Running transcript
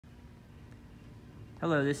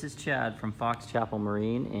Hello, this is Chad from Fox Chapel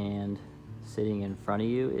Marine, and sitting in front of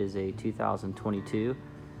you is a 2022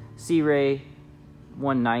 Sea Ray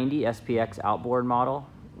 190 SPX Outboard model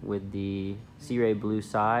with the Sea Ray blue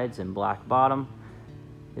sides and black bottom.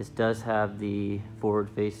 This does have the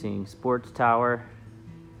forward-facing sports tower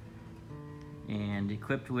and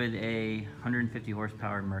equipped with a 150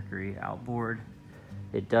 horsepower Mercury outboard.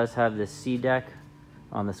 It does have the SeaDek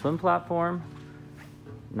on the swim platform,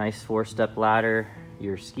 nice 4-step ladder,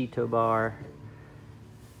 your ski tow bar,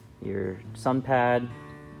 your sun pad,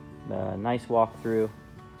 nice walkthrough.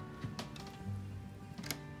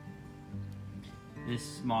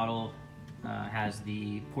 This model has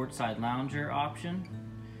the port side lounger option,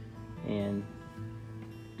 and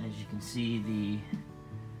as you can see, the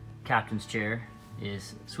captain's chair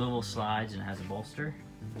is swivel slides and has a bolster.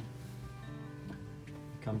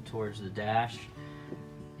 Come towards the dash,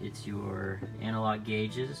 it's your analog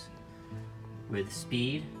gauges with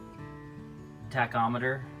speed,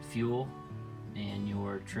 tachometer, fuel, and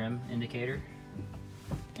your trim indicator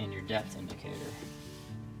and your depth indicator.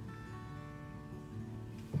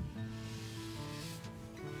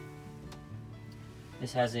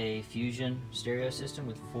 This has a Fusion stereo system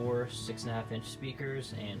with 4 6.5-inch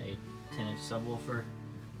speakers and a 10-inch subwoofer.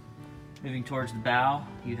 Moving towards the bow,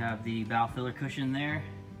 you have the bow filler cushion there,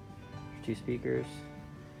 2 speakers,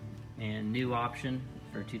 and new option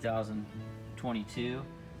for 2022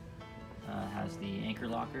 has the anchor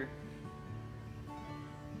locker.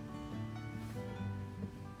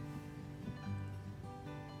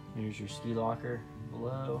 Here's your ski locker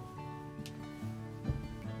below.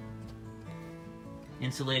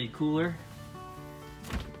 Insulated cooler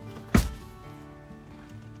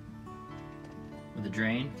with a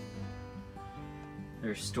drain.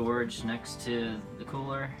 There's storage next to the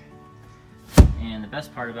cooler. And the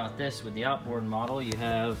best part about this, with the outboard model, you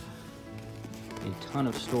have a ton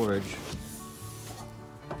of storage